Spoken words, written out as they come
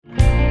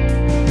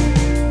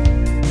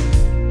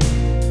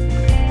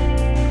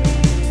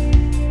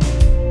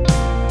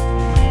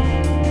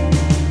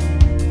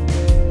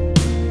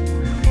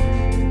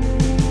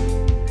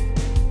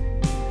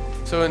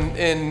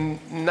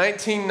in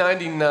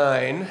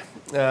 1999,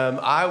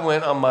 I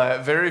went on my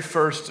very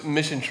first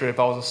mission trip.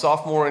 I was a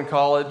sophomore in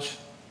college,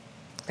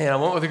 and I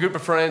went with a group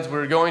of friends. We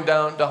were going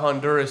down to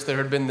Honduras. There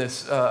had been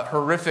this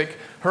horrific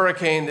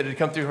hurricane that had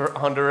come through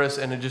Honduras,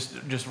 and it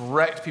just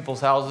wrecked people's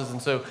houses. And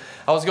so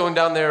I was going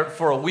down there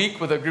for a week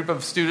with a group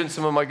of students,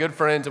 some of my good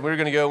friends, and we were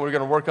going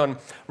to work on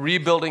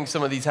rebuilding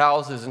some of these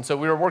houses. And so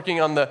we were working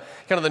on the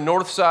kind of the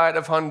north side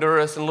of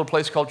Honduras in a little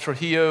place called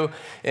Trujillo,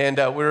 and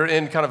we were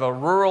in kind of a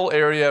rural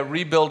area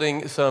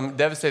rebuilding some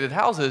devastated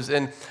houses.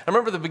 And I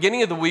remember the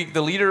beginning of the week,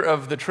 the leader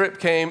of the trip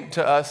came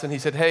to us, and he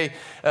said, "Hey,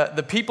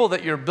 the people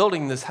that you're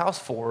building this house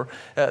for,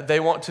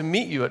 they want to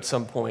meet you at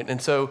some point. And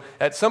so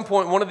at some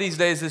point, one of these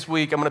days this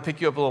week, I'm going to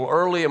pick you up a little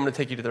early. I'm going to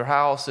take you to their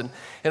house." And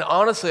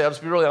honestly, I'll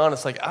just be really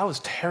honest, like I was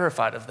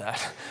terrified of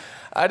that.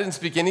 I didn't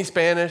speak any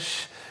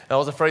Spanish. I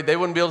was afraid they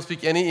wouldn't be able to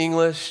speak any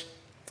English.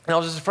 And I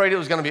was just afraid it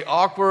was going to be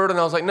awkward. And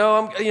I was like,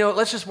 no,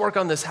 let's just work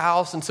on this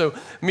house. And so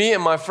me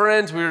and my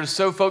friends, we were just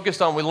so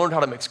focused on, we learned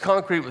how to mix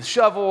concrete with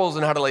shovels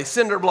and how to lay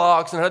cinder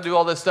blocks and how to do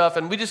all this stuff.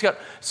 And we just got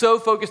so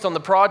focused on the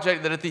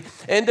project that at the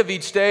end of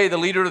each day, the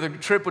leader of the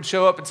trip would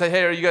show up and say,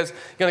 "Hey, are you guys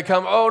going to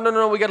come?" "Oh,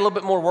 no, we got a little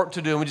bit more work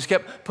to do." And we just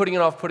kept putting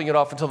it off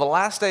until the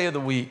last day of the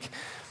week.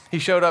 He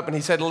showed up and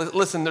he said,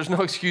 "Listen, there's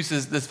no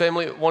excuses. This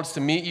family wants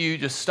to meet you.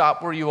 Just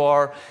stop where you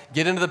are.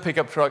 Get into the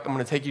pickup truck. I'm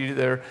going to take you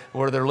to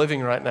where they're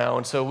living right now."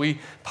 And so we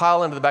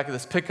pile into the back of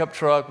this pickup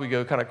truck. We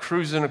go kind of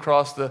cruising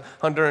across the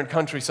Honduran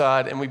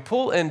countryside, and we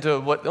pull into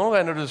what, the only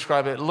way I know to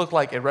describe it, it looked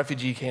like a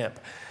refugee camp.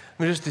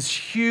 I mean, just this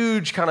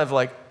huge kind of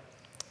like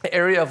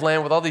area of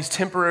land with all these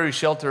temporary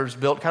shelters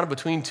built kind of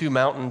between two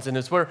mountains, and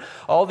it's where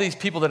all these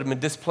people that had been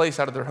displaced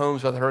out of their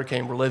homes by the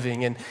hurricane were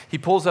living. And he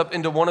pulls up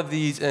into one of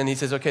these and he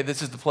says, "Okay,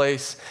 this is the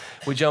place."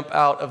 We jump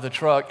out of the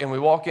truck and we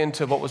walk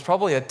into what was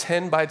probably a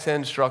 10 by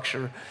 10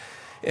 structure,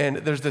 and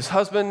there's this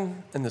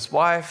husband and this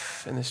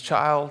wife and this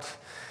child,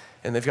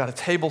 and they've got a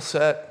table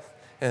set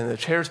and the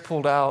chairs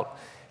pulled out,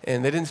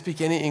 and they didn't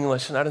speak any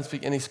English, and I didn't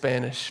speak any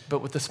Spanish. But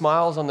with the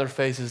smiles on their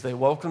faces, they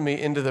welcomed me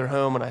into their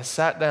home, and I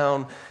sat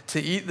down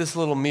to eat this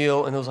little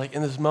meal. And it was like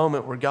in this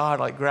moment where God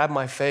like grabbed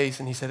my face,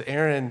 and he said,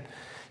 "Aaron,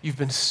 you've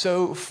been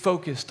so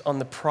focused on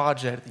the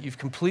project that you've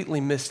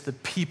completely missed the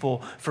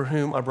people for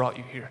whom I brought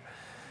you here."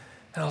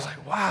 And I was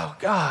like, wow,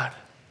 God.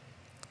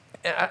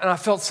 And I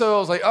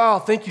was like, oh,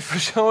 thank you for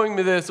showing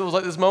me this. It was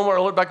like this moment where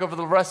I looked back over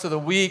the rest of the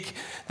week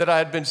that I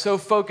had been so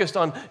focused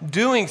on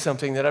doing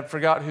something that I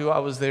forgot who I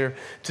was there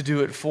to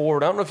do it for.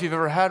 And I don't know if you've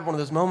ever had one of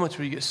those moments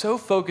where you get so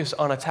focused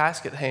on a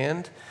task at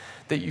hand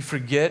that you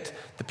forget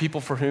the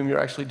people for whom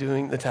you're actually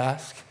doing the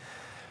task.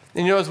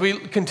 And as we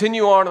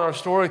continue on in our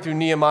story through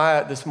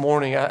Nehemiah this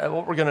morning,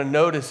 what we're going to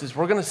notice is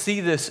we're going to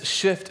see this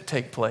shift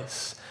take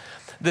place.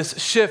 This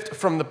shift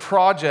from the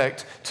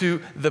project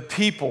to the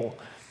people.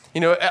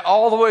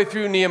 All the way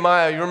through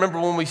Nehemiah, you remember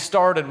when we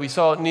started, we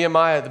saw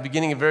Nehemiah at the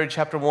beginning of very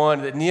chapter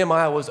 1, that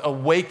Nehemiah was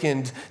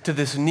awakened to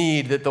this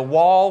need, that the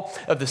wall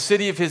of the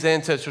city of his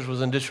ancestors was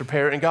in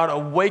disrepair, and God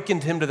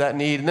awakened him to that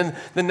need. And then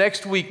the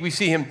next week, we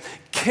see him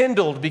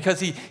kindled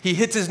because he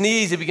hits his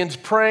knees, he begins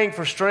praying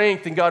for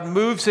strength, and God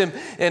moves him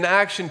in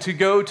action to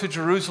go to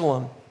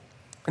Jerusalem.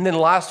 And then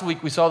last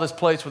week, we saw this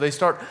place where they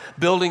start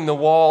building the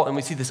wall, and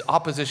we see this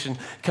opposition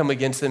come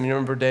against them. You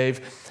remember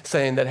Dave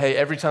saying that, hey,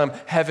 every time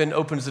heaven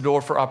opens the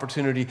door for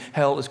opportunity,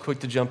 hell is quick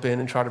to jump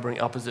in and try to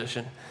bring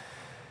opposition.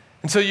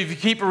 And so if you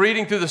keep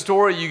reading through the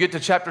story, you get to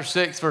chapter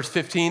 6, verse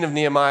 15 of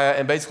Nehemiah,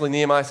 and basically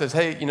Nehemiah says,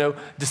 hey,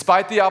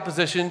 despite the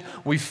opposition,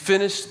 we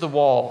finished the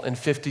wall in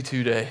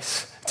 52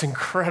 days. It's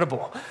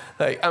incredible.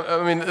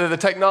 The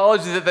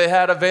technology that they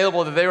had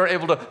available, that they were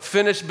able to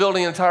finish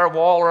building an entire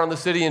wall around the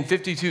city in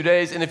 52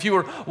 days. And if you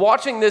were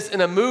watching this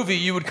in a movie,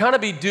 you would kind of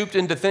be duped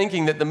into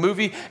thinking that the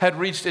movie had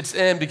reached its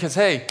end because,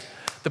 hey,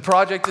 the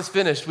project is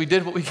finished. We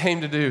did what we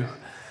came to do.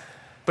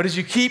 But as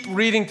you keep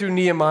reading through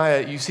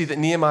Nehemiah, you see that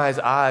Nehemiah's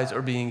eyes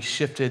are being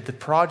shifted. The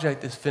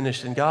project is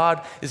finished, and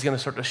God is going to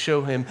start to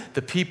show him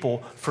the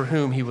people for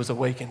whom he was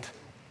awakened.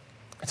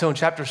 So in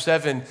chapter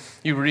 7,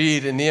 you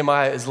read, and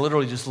Nehemiah is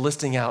literally just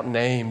listing out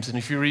names. And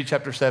if you read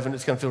chapter 7,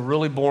 it's going to feel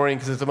really boring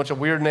because it's a bunch of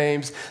weird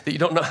names that you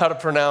don't know how to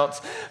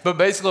pronounce. But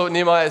basically what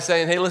Nehemiah is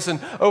saying, hey, listen,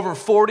 over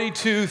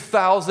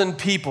 42,000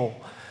 people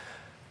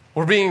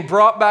were being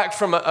brought back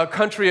from a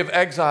country of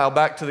exile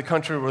back to the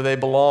country where they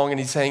belong. And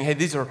he's saying, hey,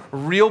 these are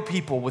real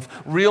people with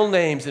real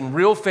names and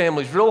real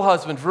families, real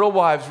husbands, real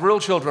wives,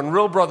 real children,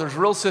 real brothers,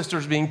 real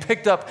sisters being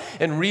picked up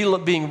and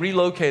being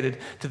relocated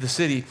to the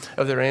city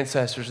of their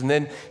ancestors. And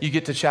then you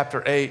get to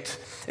chapter 8,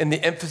 and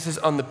the emphasis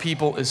on the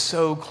people is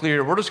so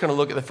clear. We're just going to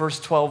look at the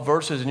first 12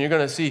 verses, and you're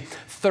going to see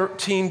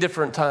 13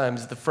 different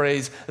times the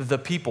phrase "the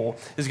people"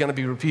 is going to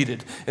be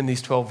repeated in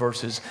these 12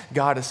 verses.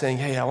 God is saying,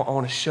 hey, I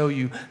want to show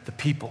you the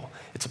people.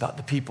 It's about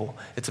the people.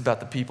 It's about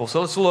the people.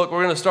 So let's look.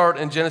 We're going to start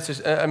in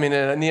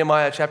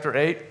Nehemiah chapter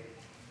 8.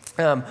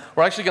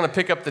 We're actually going to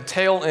pick up the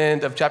tail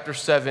end of chapter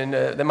 7.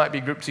 They might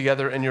be grouped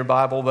together in your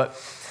Bible, but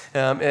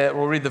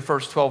we'll read the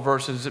first 12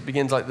 verses. It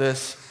begins like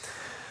this.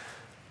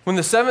 When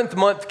the 7th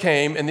month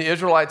came and the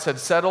Israelites had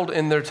settled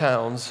in their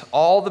towns,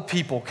 all the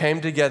people came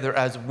together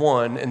as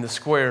one in the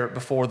square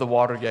before the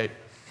water gate.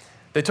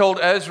 They told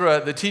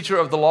Ezra, the teacher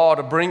of the law,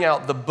 to bring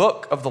out the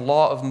book of the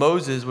law of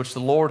Moses, which the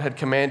Lord had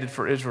commanded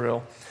for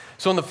Israel.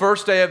 So on the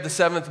first day of the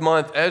 7th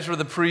month, Ezra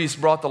the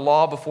priest brought the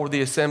law before the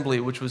assembly,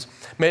 which was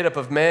made up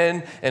of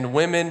men and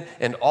women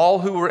and all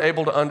who were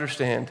able to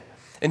understand.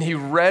 And he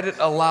read it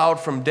aloud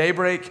from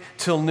daybreak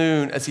till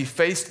noon as he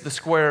faced the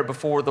square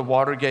before the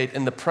water gate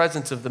in the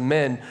presence of the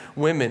men,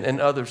 women, and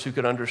others who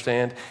could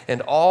understand.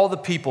 And all the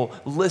people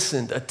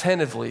listened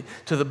attentively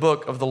to the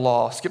book of the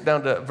law. Skip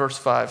down to verse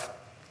 5.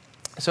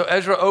 So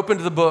Ezra opened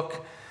the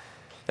book,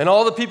 and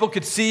all the people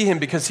could see him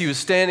because he was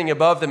standing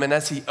above them. And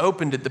as he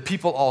opened it, the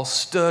people all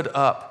stood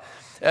up.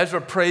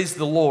 Ezra praised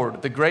the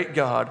Lord, the great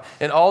God,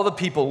 and all the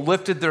people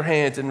lifted their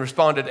hands and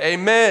responded,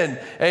 "Amen,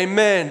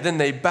 amen." Then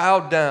they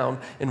bowed down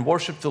and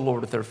worshiped the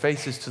Lord with their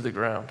faces to the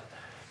ground.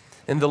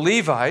 And the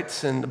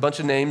Levites, and a bunch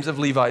of names of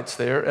Levites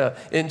there,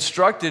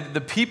 instructed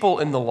the people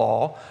in the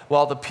law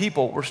while the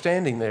people were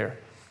standing there.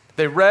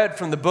 They read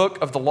from the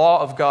book of the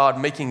law of God,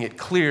 making it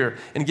clear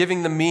and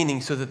giving the meaning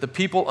so that the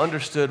people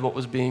understood what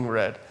was being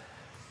read.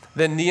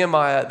 Then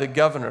Nehemiah the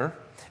governor,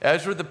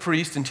 Ezra the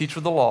priest and teacher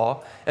of the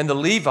law, and the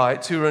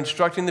Levites who were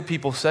instructing the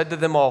people said to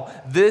them all,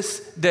 "This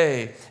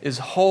day is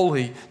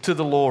holy to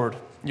the Lord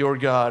your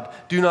God.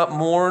 Do not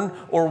mourn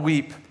or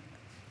weep."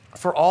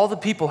 For all the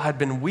people had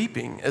been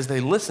weeping as they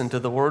listened to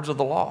the words of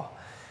the law.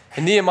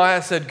 And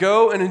Nehemiah said,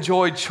 "Go and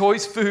enjoy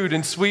choice food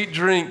and sweet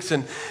drinks,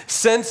 and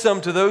send some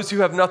to those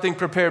who have nothing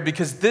prepared,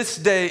 because this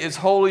day is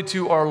holy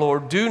to our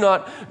Lord. Do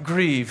not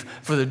grieve,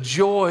 for the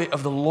joy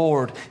of the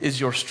Lord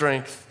is your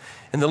strength."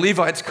 And the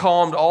Levites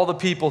calmed all the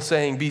people,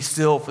 saying, "Be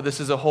still, for this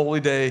is a holy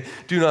day.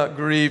 Do not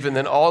grieve." And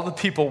then all the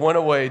people went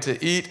away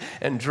to eat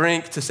and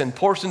drink, to send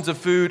portions of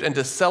food, and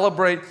to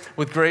celebrate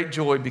with great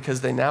joy, because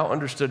they now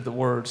understood the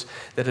words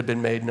that had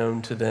been made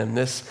known to them.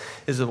 This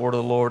is the word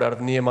of the Lord out of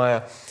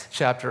Nehemiah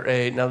chapter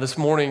 8. Now this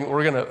morning,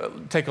 we're going to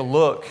take a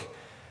look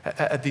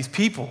at these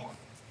people,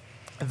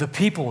 the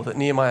people that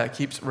Nehemiah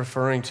keeps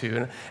referring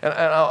to. And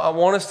I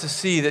want us to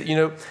see that,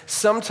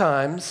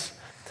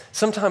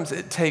 sometimes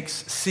it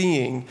takes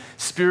seeing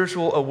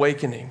spiritual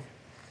awakening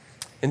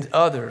in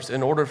others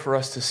in order for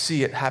us to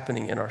see it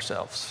happening in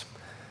ourselves.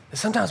 And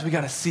sometimes we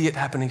got to see it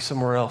happening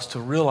somewhere else to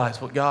realize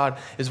what God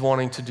is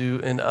wanting to do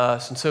in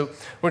us. And so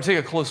we're going to take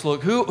a close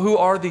look. Who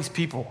are these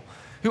people?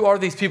 Who are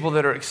these people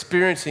that are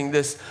experiencing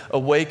this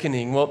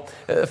awakening? Well,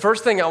 the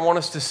first thing I want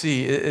us to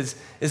see is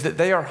that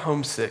they are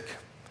homesick.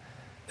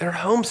 They're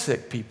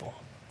homesick people.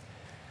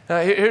 Now,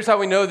 here's how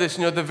we know this.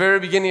 At the very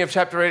beginning of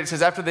chapter 8, it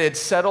says, after they had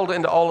settled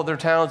into all of their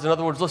towns. In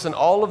other words, listen,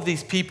 all of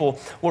these people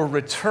were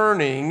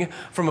returning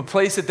from a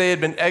place that they had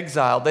been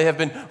exiled. They have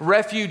been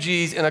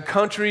refugees in a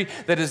country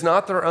that is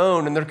not their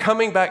own. And they're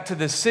coming back to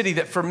this city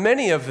that for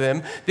many of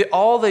them,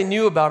 all they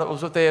knew about it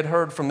was what they had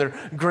heard from their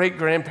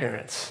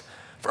great-grandparents.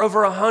 For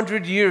over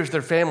 100 years,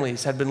 their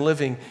families had been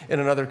living in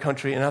another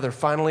country, and now they're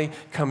finally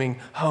coming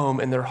home,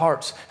 and their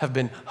hearts have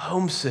been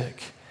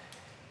homesick.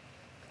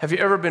 Have you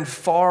ever been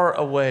far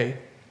away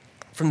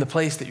from the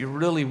place that you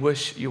really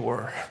wish you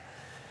were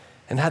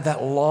and had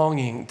that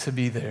longing to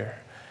be there?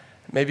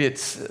 Maybe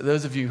it's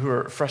those of you who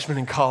are freshmen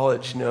in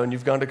college, and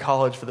you've gone to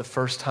college for the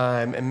first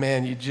time, and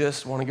man, you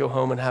just want to go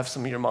home and have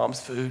some of your mom's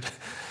food.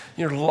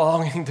 You're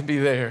longing to be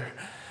there.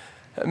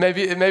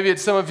 Maybe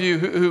it's some of you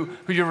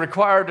who you're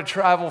required to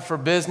travel for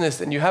business,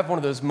 and you have one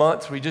of those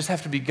months where you just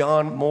have to be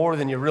gone more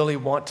than you really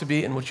want to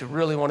be, and what you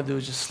really want to do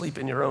is just sleep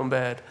in your own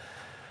bed.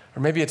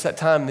 Or maybe it's that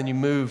time then you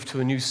move to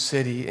a new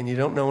city and you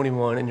don't know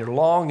anyone and you're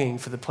longing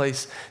for the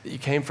place that you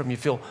came from. You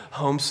feel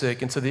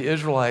homesick. And so the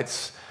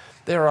Israelites,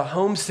 they are a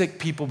homesick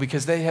people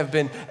because they have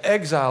been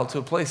exiled to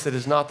a place that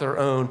is not their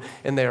own,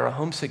 and they are a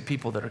homesick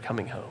people that are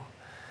coming home.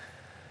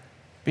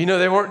 But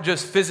they weren't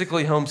just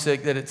physically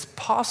homesick, that it's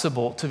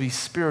possible to be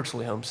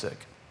spiritually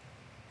homesick.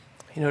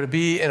 To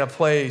be in a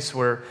place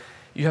where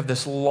you have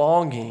this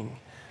longing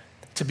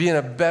to be in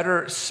a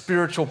better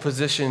spiritual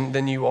position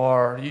than you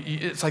are.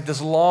 It's like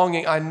this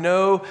longing. I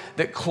know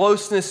that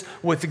closeness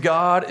with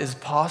God is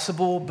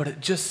possible, but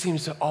it just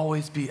seems to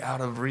always be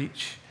out of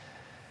reach.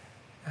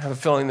 I have a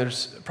feeling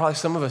there's probably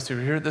some of us who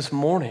are here this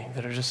morning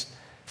that are just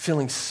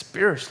feeling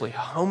spiritually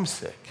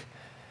homesick.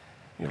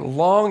 You're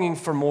longing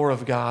for more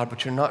of God,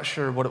 but you're not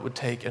sure what it would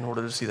take in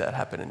order to see that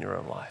happen in your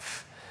own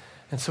life.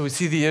 And so we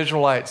see the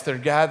Israelites, they're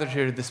gathered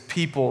here, this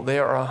people. They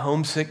are a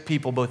homesick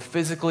people, both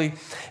physically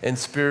and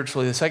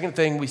spiritually. The second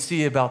thing we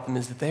see about them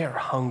is that they are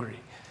hungry.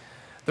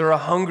 They're a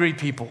hungry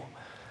people.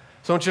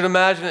 So I want you to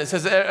imagine, it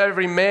says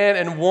every man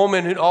and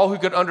woman and all who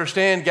could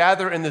understand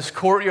gather in this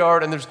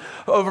courtyard, and there's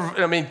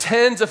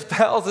tens of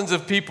thousands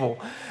of people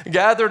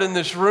gathered in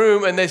this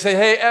room, and they say,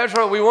 "Hey,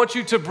 Ezra, we want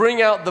you to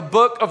bring out the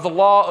book of the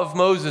law of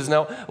Moses."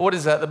 Now, what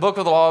is that? The book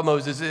of the law of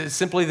Moses is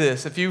simply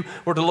this. If you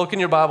were to look in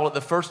your Bible at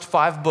the first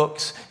 5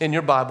 books in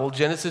your Bible,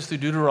 Genesis through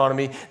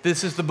Deuteronomy,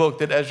 this is the book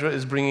that Ezra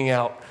is bringing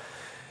out.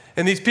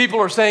 And these people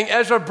are saying,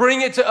 Ezra,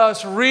 bring it to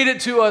us, read it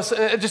to us.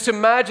 Just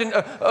imagine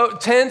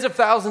tens of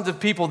thousands of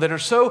people that are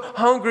so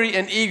hungry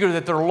and eager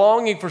that they're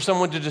longing for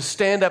someone to just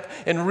stand up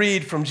and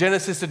read from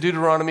Genesis to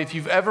Deuteronomy. If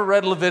you've ever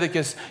read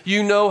Leviticus,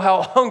 you know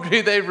how hungry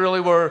they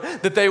really were,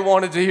 that they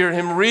wanted to hear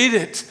him read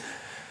it.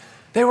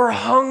 They were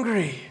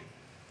hungry.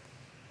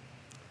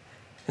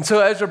 And so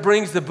Ezra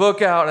brings the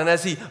book out, and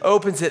as he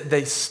opens it,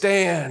 they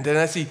stand. And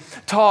as he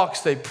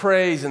talks, they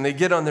praise, and they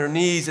get on their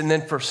knees. And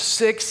then for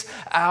 6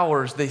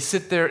 hours, they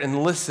sit there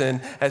and listen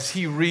as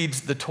he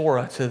reads the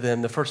Torah to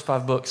them, the first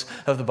 5 books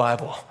of the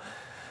Bible.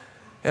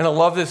 And I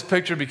love this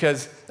picture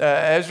because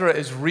Ezra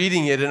is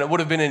reading it, and it would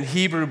have been in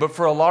Hebrew, but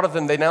for a lot of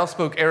them, they now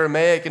spoke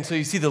Aramaic. And so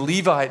you see the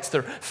Levites,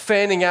 they're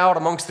fanning out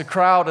amongst the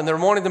crowd, and they're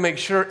wanting to make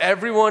sure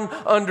everyone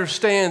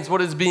understands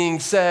what is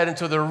being said. And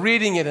so they're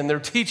reading it, and they're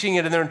teaching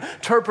it, and they're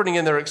interpreting it,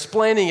 and they're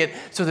explaining it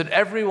so that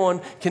everyone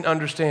can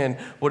understand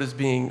what is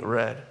being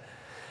read.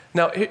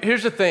 Now,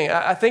 here's the thing.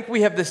 I think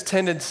we have this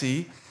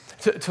tendency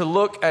to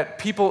look at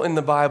people in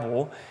the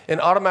Bible and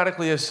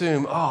automatically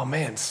assume, oh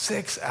man,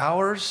 6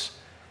 hours?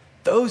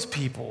 Those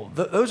people,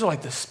 those are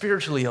like the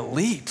spiritually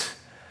elite.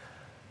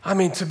 I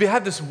mean, to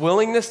have this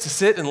willingness to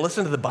sit and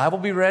listen to the Bible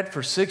be read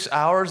for 6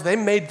 hours, they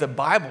made the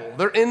Bible.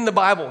 They're in the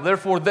Bible.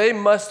 Therefore, they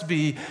must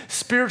be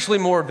spiritually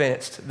more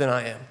advanced than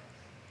I am.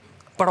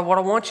 But what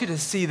I want you to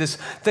see, this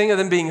thing of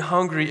them being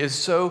hungry is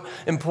so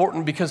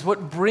important because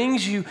what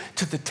brings you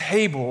to the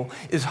table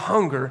is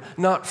hunger,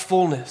 not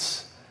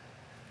fullness.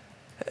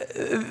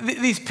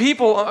 These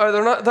people,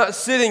 they're not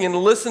sitting and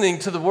listening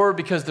to the word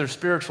because they're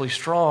spiritually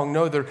strong.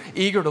 No, they're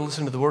eager to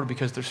listen to the word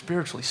because they're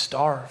spiritually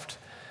starved.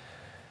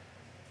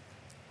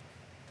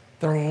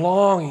 They're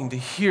longing to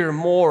hear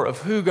more of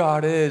who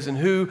God is and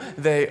who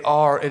they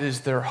are. It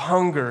is their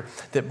hunger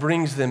that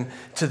brings them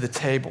to the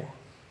table.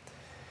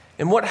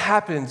 And what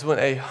happens when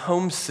a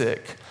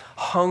homesick,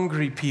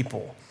 hungry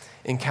people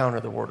encounter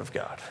the word of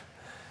God?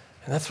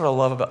 And that's what I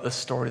love about this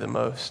story the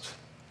most.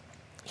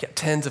 You got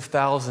tens of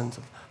thousands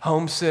of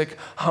homesick,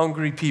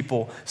 hungry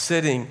people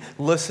sitting,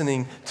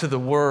 listening to the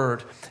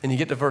word. And you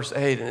get to verse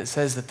 8, and it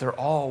says that they're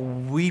all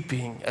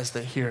weeping as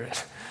they hear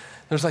it.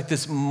 There's like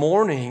this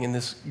mourning and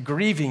this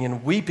grieving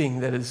and weeping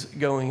that is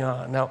going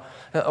on. Now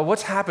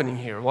what's happening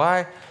here?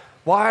 Why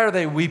are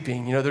they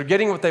weeping? You know, they're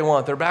getting what they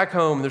want. They're back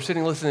home. They're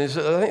sitting listening. I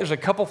think there's a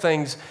couple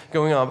things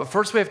going on. But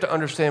first we have to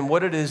understand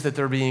what it is that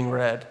they're being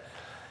read.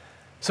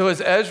 So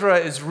as Ezra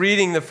is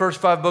reading the first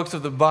 5 books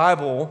of the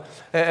Bible,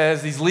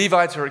 as these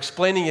Levites are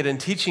explaining it and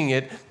teaching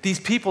it, these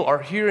people are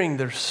hearing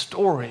their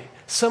story,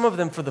 some of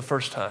them for the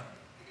first time.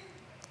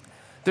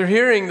 They're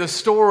hearing the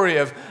story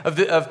of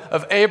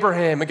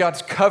Abraham and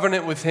God's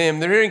covenant with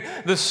him. They're hearing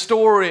the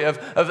story of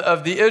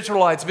the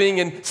Israelites being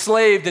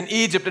enslaved in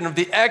Egypt and of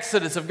the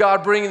exodus of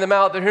God bringing them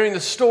out. They're hearing the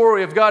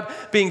story of God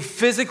being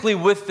physically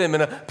with them in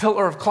a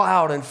pillar of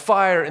cloud and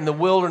fire in the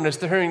wilderness.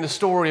 They're hearing the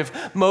story of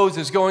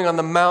Moses going on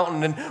the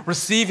mountain and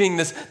receiving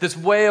this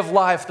way of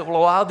life that will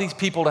allow these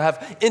people to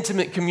have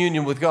intimate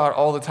communion with God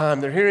all the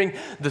time. They're hearing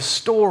the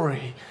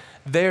story,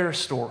 their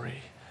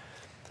story.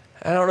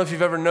 I don't know if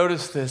you've ever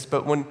noticed this,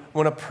 but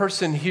when a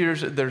person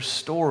hears their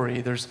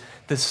story, there's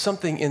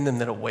something in them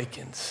that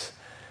awakens.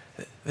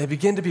 They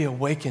begin to be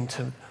awakened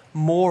to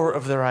more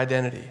of their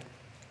identity,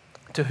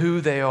 to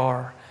who they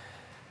are,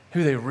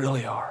 who they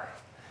really are.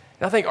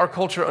 And I think our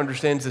culture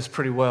understands this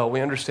pretty well. We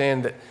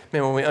understand that,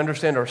 man, when we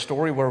understand our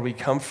story, where we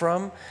come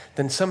from,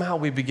 then somehow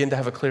we begin to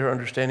have a clear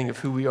understanding of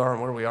who we are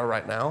and where we are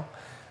right now.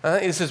 I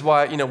think this is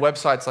why,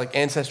 websites like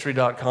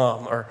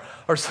Ancestry.com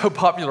are so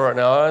popular right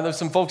now. And there's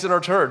some folks in our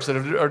church that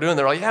are doing,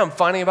 they're like, yeah, I'm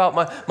finding about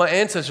my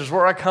ancestors,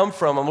 where I come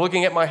from. I'm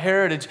looking at my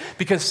heritage,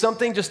 because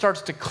something just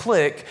starts to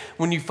click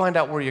when you find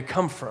out where you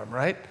come from,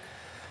 right?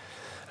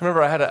 I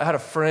remember I had a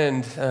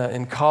friend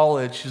in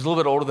college. He was a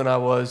little bit older than I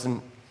was,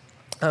 and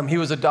he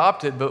was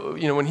adopted, but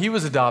when he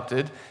was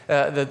adopted,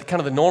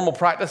 the normal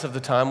practice of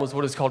the time was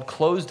what is called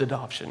closed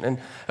adoption. And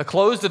a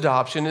closed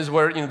adoption is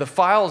where the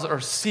files are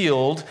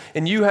sealed,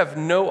 and you have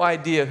no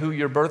idea who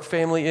your birth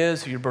family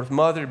is, who your birth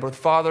mother, your birth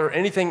father,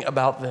 anything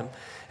about them.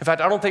 In fact,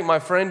 I don't think my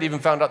friend even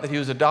found out that he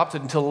was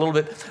adopted until a little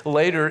bit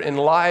later in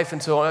life.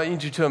 And so I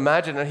need you to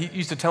imagine, and he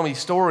used to tell me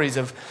stories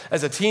of,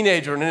 as a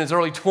teenager and in his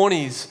early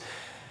 20s,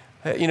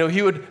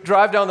 he would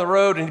drive down the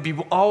road and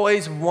he'd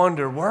always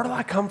wonder, where do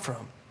I come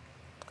from?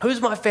 Who's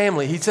my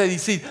family? He said he'd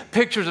see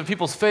pictures of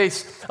people's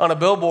face on a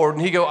billboard,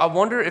 and he'd go, I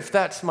wonder if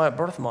that's my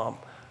birth mom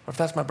or if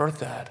that's my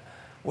birth dad.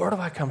 Where do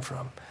I come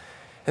from?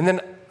 And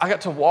then I got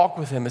to walk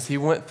with him as he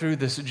went through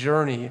this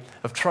journey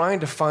of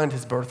trying to find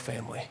his birth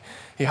family.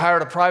 He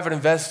hired a private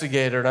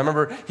investigator, and I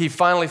remember he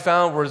finally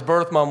found where his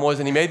birth mom was,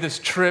 and he made this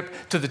trip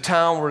to the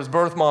town where his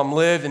birth mom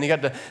lived, and he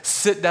got to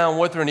sit down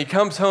with her, and he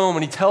comes home,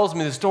 and he tells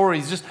me the story.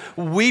 He's just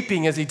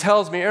weeping as he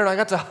tells me, Aaron, I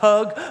got to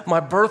hug my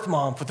birth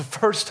mom for the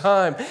first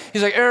time.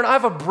 He's like, Aaron, I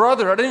have a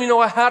brother. I didn't even know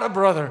I had a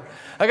brother.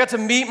 I got to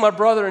meet my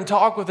brother and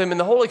talk with him, and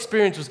the whole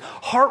experience was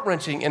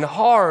heart-wrenching and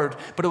hard,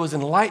 but it was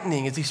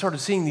enlightening as he started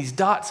seeing these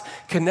dots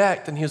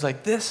connect, and he was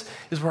like, this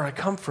is where I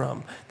come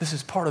from. This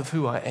is part of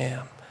who I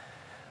am.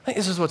 I think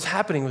this is what's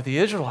happening with the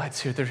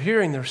Israelites here. They're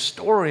hearing their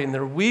story and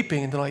they're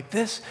weeping and they're like,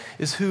 this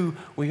is who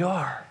we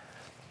are.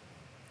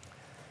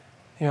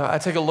 I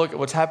take a look at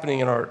what's happening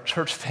in our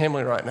church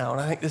family right now,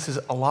 and I think this is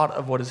a lot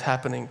of what is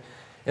happening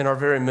in our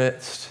very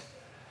midst.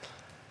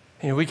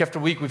 Week after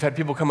week, we've had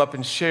people come up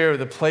and share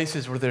the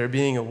places where they're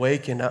being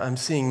awakened. I'm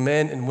seeing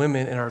men and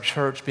women in our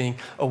church being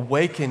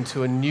awakened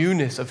to a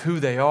newness of who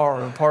they are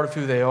and part of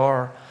who they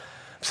are.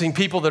 I'm seeing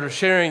people that are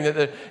sharing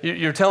that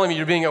you're telling me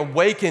you're being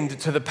awakened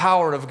to the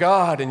power of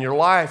God in your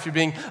life. You're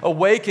being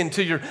awakened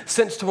to your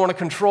sense to want to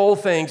control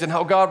things and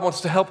how God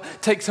wants to help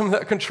take some of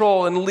that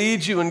control and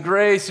lead you in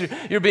grace.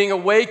 You're being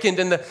awakened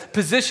in the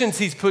positions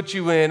He's put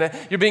you in.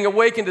 You're being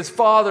awakened as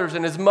fathers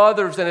and as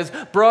mothers and as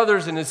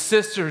brothers and as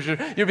sisters.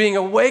 You're being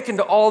awakened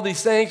to all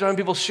these things. Around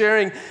people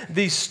sharing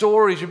these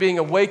stories. You're being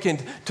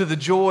awakened to the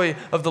joy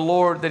of the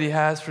Lord that He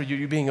has for you.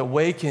 You're being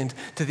awakened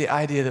to the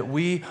idea that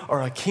we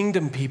are a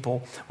kingdom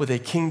people with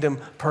a kingdom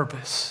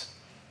purpose.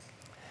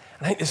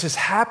 And I think this is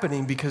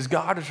happening because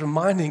God is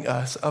reminding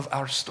us of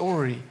our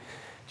story.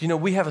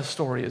 We have a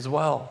story as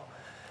well.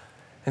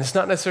 And it's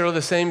not necessarily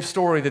the same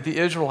story that the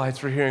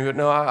Israelites were hearing, but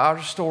no,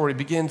 our story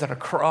begins at a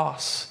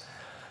cross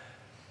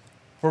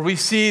where we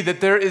see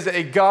that there is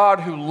a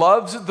God who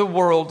loves the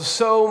world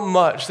so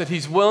much that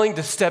He's willing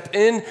to step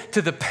into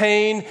the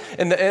pain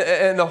and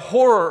the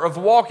horror of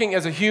walking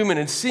as a human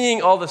and seeing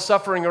all the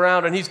suffering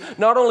around. And He's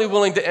not only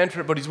willing to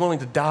enter it, but He's willing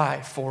to die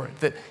for it.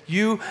 That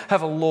you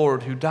have a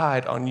Lord who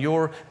died on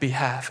your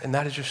behalf, and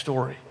that is your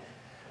story.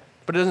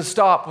 But it doesn't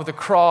stop with a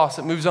cross.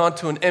 It moves on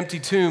to an empty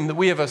tomb. That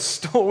we have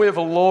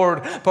a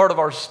Lord. Part of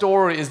our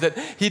story is that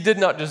He did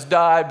not just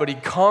die, but He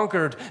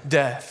conquered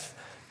death.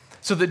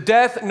 So that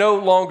death no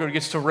longer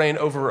gets to reign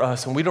over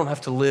us, and we don't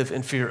have to live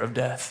in fear of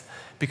death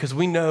because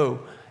we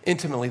know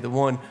intimately the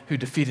one who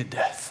defeated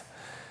death.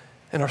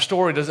 And our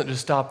story doesn't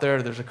just stop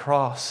there. There's a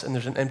cross and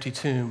there's an empty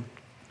tomb.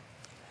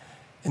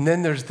 And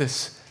then there's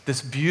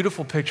this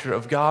beautiful picture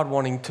of God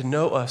wanting to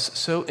know us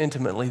so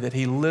intimately that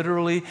He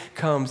literally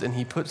comes and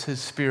He puts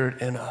His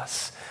Spirit in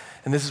us.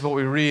 And this is what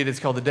we read. It's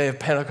called the day of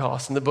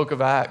Pentecost in the book of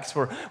Acts,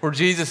 where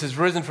Jesus is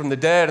risen from the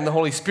dead and the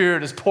Holy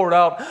Spirit is poured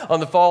out on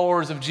the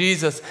followers of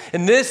Jesus.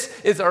 And this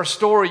is our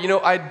story.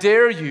 I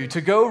dare you to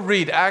go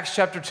read Acts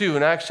chapter 2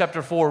 and Acts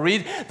chapter 4.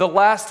 Read the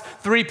last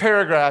 3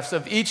 paragraphs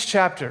of each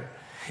chapter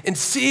and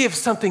see if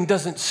something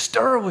doesn't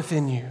stir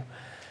within you.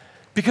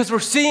 Because we're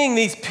seeing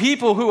these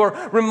people who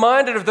are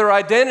reminded of their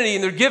identity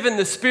and they're given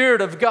the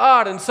Spirit of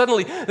God, and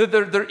suddenly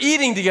they're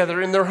eating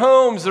together in their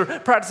homes, they're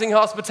practicing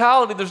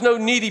hospitality. There's no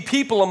needy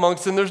people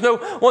amongst them. There's no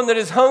one that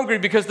is hungry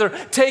because they're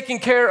taking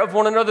care of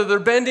one another. They're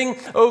bending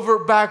over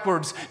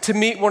backwards to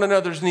meet one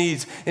another's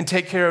needs and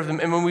take care of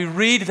them. And when we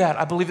read that,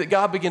 I believe that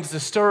God begins to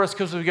stir us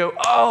because we go,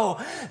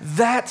 oh,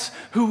 that's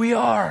who we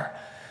are.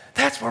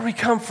 That's where we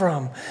come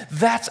from.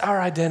 That's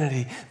our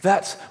identity.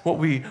 That's what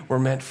we were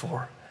meant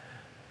for.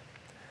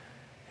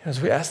 As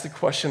we ask the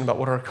question about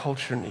what our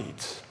culture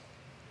needs,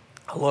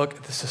 I look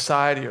at the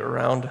society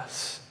around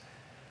us.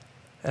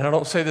 And I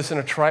don't say this in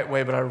a trite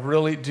way, but I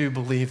really do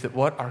believe that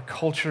what our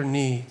culture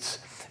needs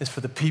is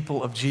for the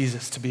people of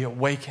Jesus to be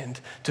awakened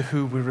to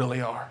who we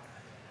really are.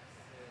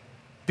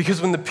 Because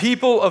when the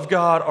people of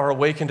God are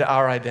awakened to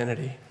our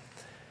identity,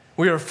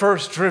 we are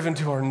first driven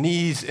to our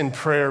knees in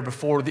prayer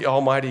before the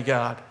Almighty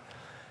God.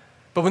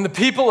 But when the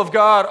people of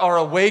God are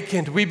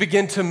awakened, we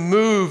begin to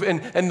move,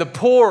 and the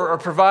poor are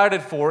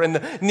provided for, and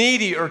the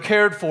needy are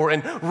cared for,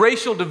 and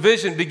racial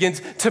division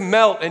begins to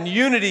melt, and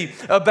unity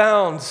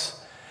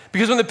abounds.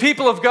 Because when the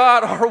people of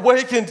God are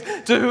awakened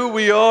to who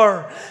we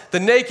are, the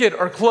naked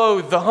are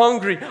clothed, the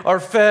hungry are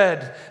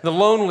fed, the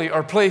lonely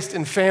are placed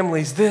in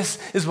families. This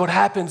is what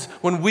happens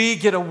when we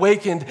get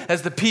awakened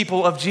as the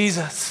people of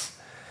Jesus.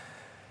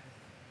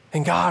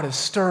 And God is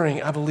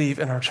stirring, I believe,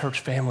 in our church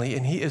family,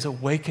 and He is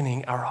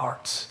awakening our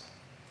hearts.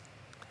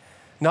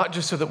 Not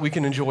just so that we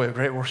can enjoy a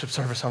great worship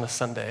service on a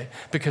Sunday,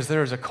 because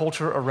there is a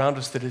culture around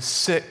us that is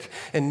sick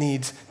and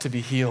needs to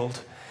be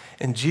healed.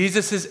 And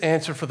Jesus'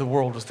 answer for the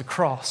world was the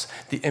cross,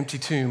 the empty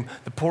tomb,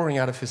 the pouring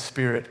out of His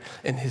Spirit,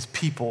 and His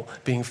people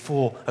being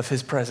full of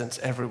His presence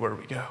everywhere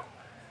we go.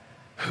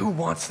 Who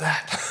wants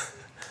that?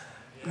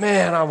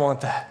 Man, I want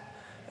that.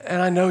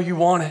 And I know you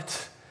want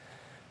it.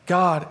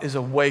 God is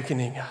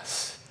awakening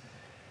us.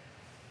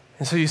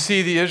 And so you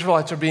see the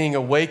Israelites are being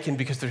awakened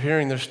because they're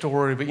hearing their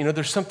story, but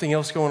there's something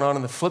else going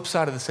on the flip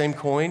side of the same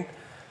coin.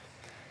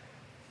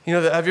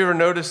 Have you ever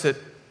noticed that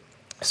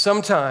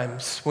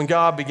sometimes when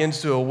God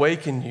begins to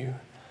awaken you,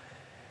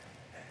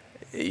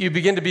 you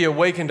begin to be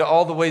awakened to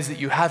all the ways that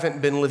you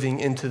haven't been living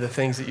into the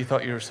things that you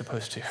thought you were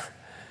supposed to.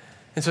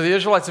 And so the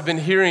Israelites have been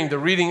hearing the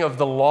reading of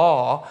the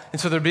law,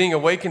 and so they're being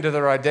awakened to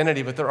their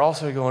identity, but they're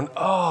also going,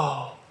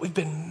 oh, we've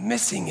been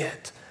missing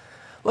it.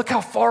 Look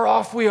how far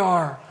off we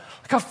are.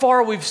 Look how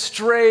far we've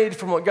strayed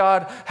from what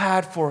God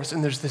had for us.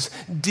 And there's this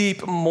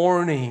deep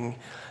mourning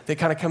that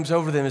kind of comes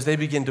over them as they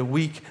begin to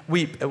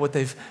weep at what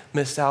they've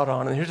missed out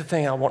on. And here's the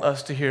thing I want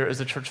us to hear as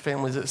a church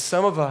family is that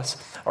some of us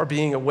are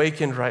being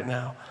awakened right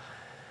now.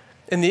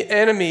 And the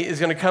enemy is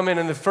going to come in,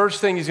 and the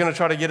first thing he's going to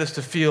try to get us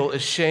to feel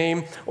is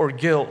shame or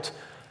guilt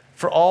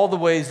for all the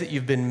ways that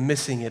you've been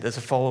missing it as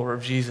a follower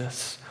of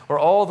Jesus, or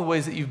all the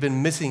ways that you've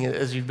been missing it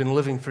as you've been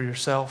living for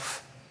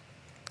yourself.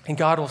 And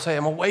God will say,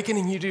 I'm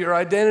awakening you to your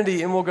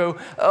identity. And we'll go,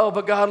 oh,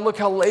 but God, look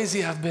how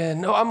lazy I've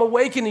been. No, I'm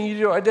awakening you to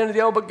your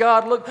identity. Oh, but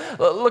God,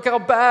 look how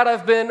bad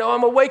I've been. No,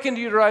 I'm awakening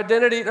you to your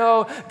identity.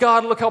 No,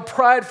 God, look how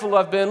prideful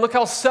I've been. Look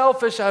how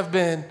selfish I've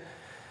been.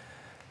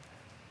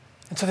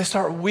 And so they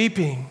start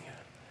weeping.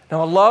 Now,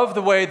 I love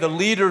the way the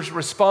leaders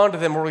respond to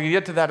them. We're going to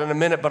get to that in a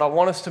minute, but I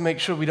want us to make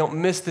sure we don't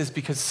miss this,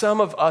 because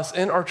some of us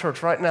in our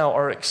church right now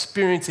are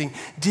experiencing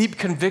deep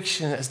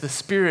conviction as the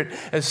Spirit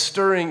is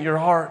stirring your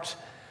heart.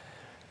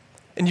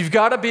 And you've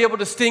got to be able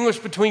to distinguish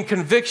between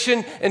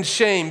conviction and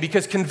shame,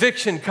 because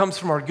conviction comes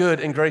from our good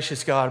and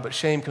gracious God, but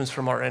shame comes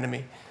from our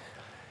enemy.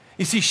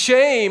 You see,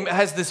 shame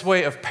has this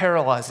way of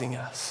paralyzing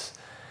us.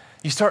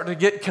 You start to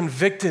get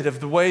convicted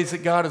of the ways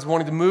that God is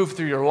wanting to move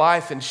through your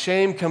life, and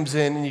shame comes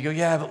in, and you go,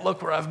 yeah, but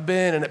look where I've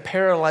been, and it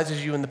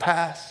paralyzes you in the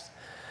past.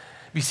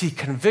 You see,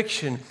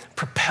 conviction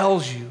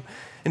propels you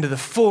into the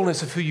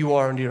fullness of who you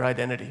are, into your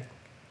identity.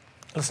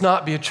 Let's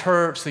not be a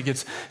church that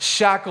gets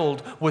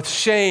shackled with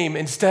shame.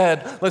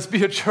 Instead, let's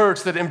be a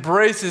church that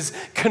embraces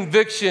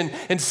conviction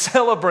and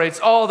celebrates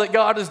all that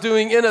God is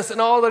doing in us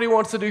and all that he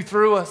wants to do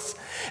through us.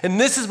 And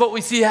this is what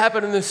we see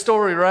happen in this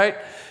story, right?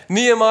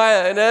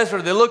 Nehemiah and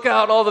Ezra, they look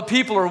out and all the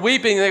people are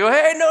weeping. They go,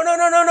 hey, no,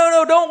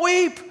 don't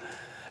weep.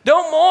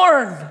 Don't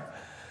mourn.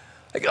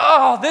 Like,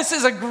 oh, this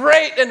is a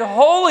great and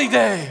holy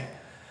day.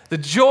 The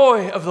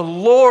joy of the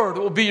Lord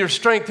will be your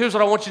strength. Here's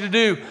what I want you to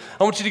do.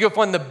 I want you to go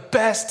find the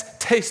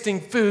best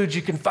tasting food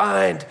you can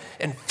find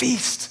and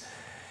feast.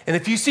 And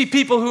if you see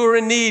people who are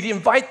in need,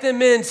 invite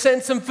them in,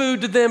 send some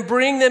food to them,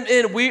 bring them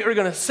in. We are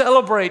going to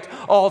celebrate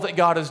all that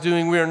God is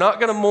doing. We are not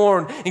going to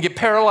mourn and get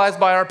paralyzed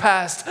by our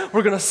past.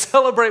 We're going to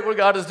celebrate what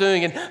God is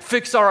doing and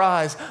fix our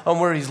eyes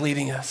on where he's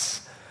leading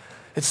us.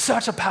 It's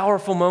such a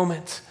powerful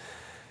moment.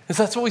 And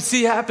so that's what we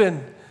see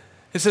happen.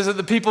 It says that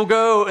the people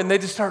go and they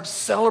just start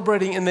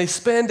celebrating, and they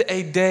spend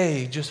a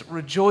day just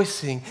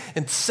rejoicing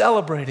and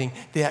celebrating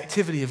the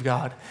activity of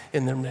God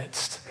in their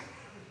midst.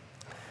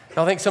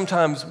 Now, I think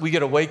sometimes we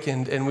get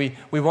awakened and we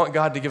want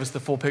God to give us the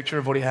full picture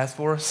of what he has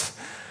for us.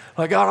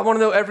 Like, God, I want to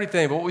know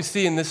everything. But what we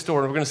see in this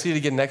story, we're going to see it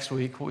again next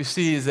week, what we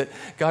see is that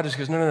God just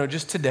goes, no,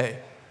 just today.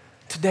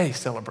 Today,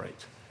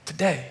 celebrate.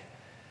 Today.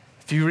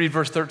 If you read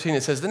verse 13,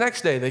 it says, the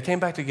next day they came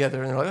back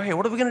together and they're like, okay,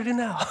 what are we going to do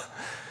now?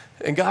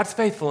 And God's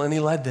faithful, and he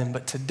led them.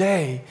 But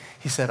today,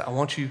 he said, I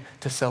want you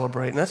to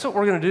celebrate. And that's what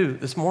we're going to do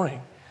this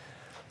morning.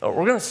 We're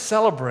going to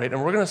celebrate,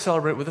 and we're going to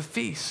celebrate with a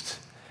feast.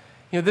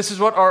 This is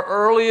what our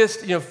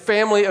earliest,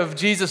 family of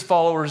Jesus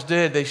followers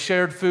did. They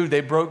shared food.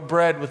 They broke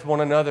bread with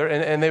one another,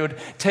 and they would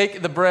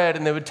take the bread,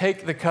 and they would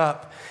take the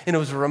cup. And it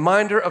was a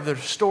reminder of their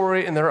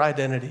story and their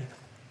identity.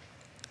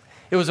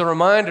 It was a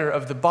reminder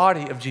of the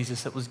body of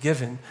Jesus that was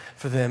given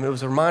for them. It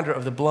was a reminder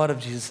of the blood of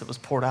Jesus that was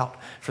poured out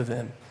for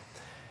them.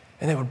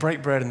 And they would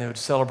break bread and they would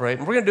celebrate.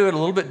 And we're going to do it a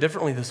little bit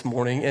differently this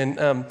morning.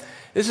 And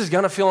this is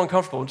going to feel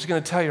uncomfortable. I'm just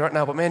going to tell you right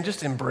now, but man,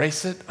 just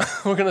embrace it.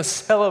 We're going to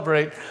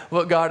celebrate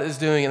what God is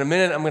doing. In a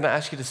minute, I'm going to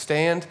ask you to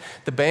stand.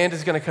 The band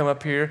is going to come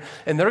up here,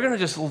 and they're going to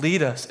just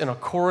lead us in a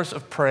chorus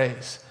of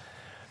praise.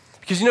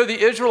 Because the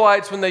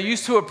Israelites, when they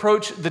used to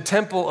approach the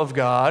temple of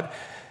God,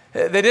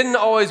 they didn't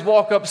always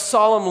walk up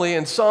solemnly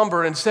and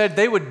somber. Instead,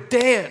 they would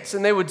dance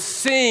and they would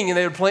sing and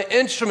they would play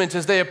instruments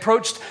as they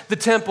approached the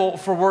temple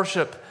for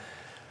worship.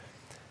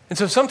 And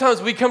so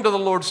sometimes we come to the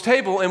Lord's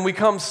table and we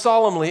come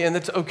solemnly, and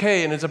it's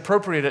okay and it's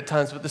appropriate at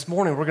times, but this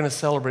morning we're going to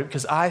celebrate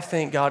because I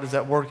think God is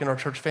at work in our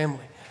church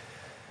family.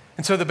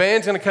 And so the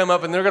band's going to come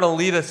up and they're going to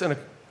lead us in a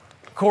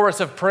chorus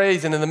of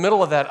praise, and in the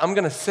middle of that, I'm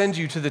going to send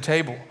you to the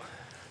table.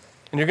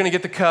 And you're going to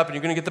get the cup and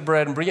you're going to get the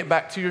bread and bring it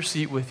back to your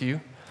seat with you.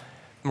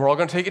 And we're all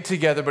going to take it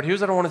together, but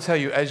here's what I want to tell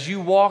you. As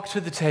you walk to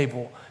the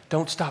table,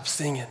 don't stop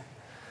singing.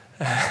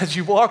 As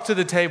you walk to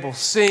the table,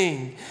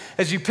 sing.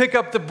 As you pick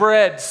up the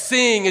bread,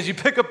 sing. As you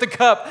pick up the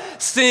cup,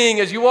 sing.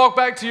 As you walk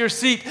back to your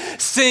seat,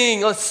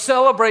 sing. Let's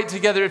celebrate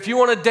together. If you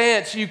want to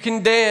dance, you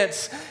can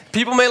dance.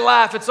 People may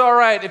laugh. It's all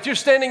right. If you're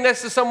standing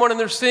next to someone and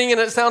they're singing and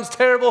it sounds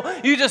terrible,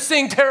 you just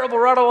sing terrible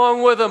right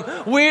along with them.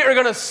 We are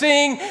going to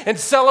sing and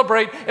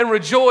celebrate and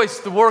rejoice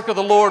the work of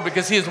the Lord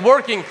because he is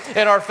working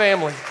in our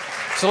family.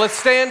 So let's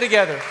stand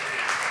together.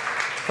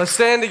 Let's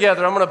stand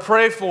together. I'm going to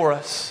pray for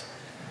us.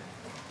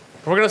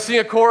 We're going to sing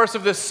a chorus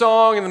of this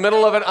song. In the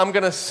middle of it, I'm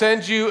going to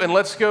send you, and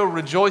let's go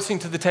rejoicing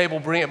to the table.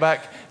 Bring it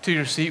back to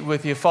your seat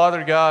with you.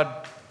 Father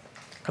God,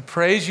 I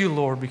praise you,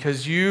 Lord,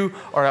 because you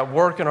are at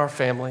work in our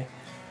family.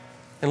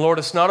 And Lord,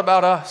 it's not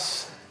about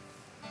us.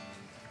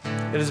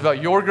 It is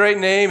about your great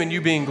name and you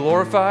being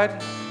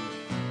glorified.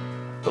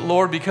 But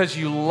Lord, because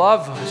you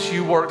love us,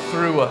 you work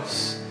through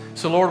us.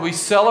 So Lord, we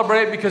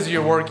celebrate because of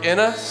your work in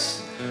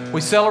us.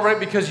 We celebrate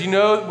because we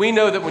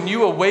know that when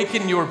you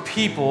awaken your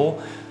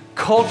people,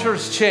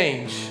 cultures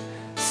change,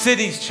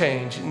 cities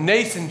change,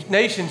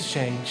 nations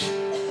change.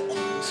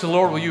 So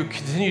Lord, will you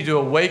continue to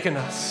awaken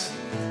us?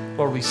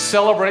 Lord, we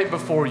celebrate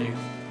before you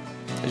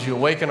as you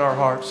awaken our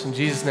hearts. In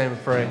Jesus' name we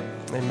pray.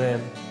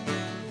 Amen.